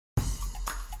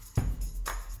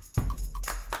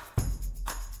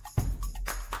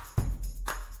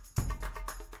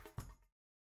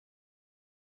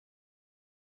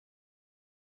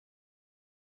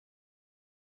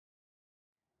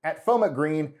At Foam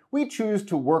Green, we choose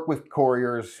to work with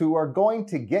couriers who are going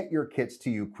to get your kits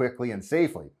to you quickly and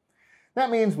safely.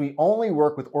 That means we only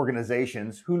work with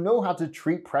organizations who know how to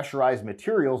treat pressurized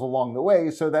materials along the way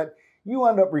so that you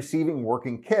end up receiving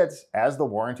working kits as the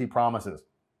warranty promises.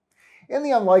 In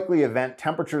the unlikely event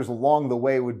temperatures along the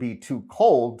way would be too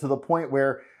cold to the point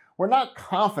where we're not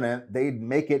confident they'd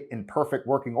make it in perfect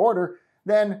working order,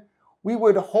 then we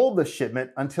would hold the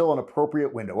shipment until an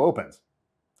appropriate window opens.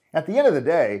 At the end of the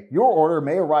day, your order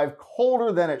may arrive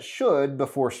colder than it should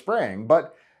before spring,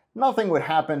 but nothing would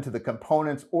happen to the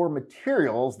components or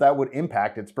materials that would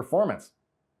impact its performance.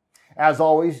 As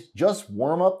always, just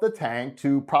warm up the tank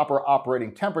to proper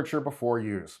operating temperature before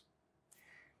use.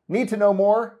 Need to know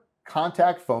more?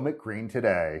 Contact Foam Green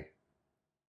today.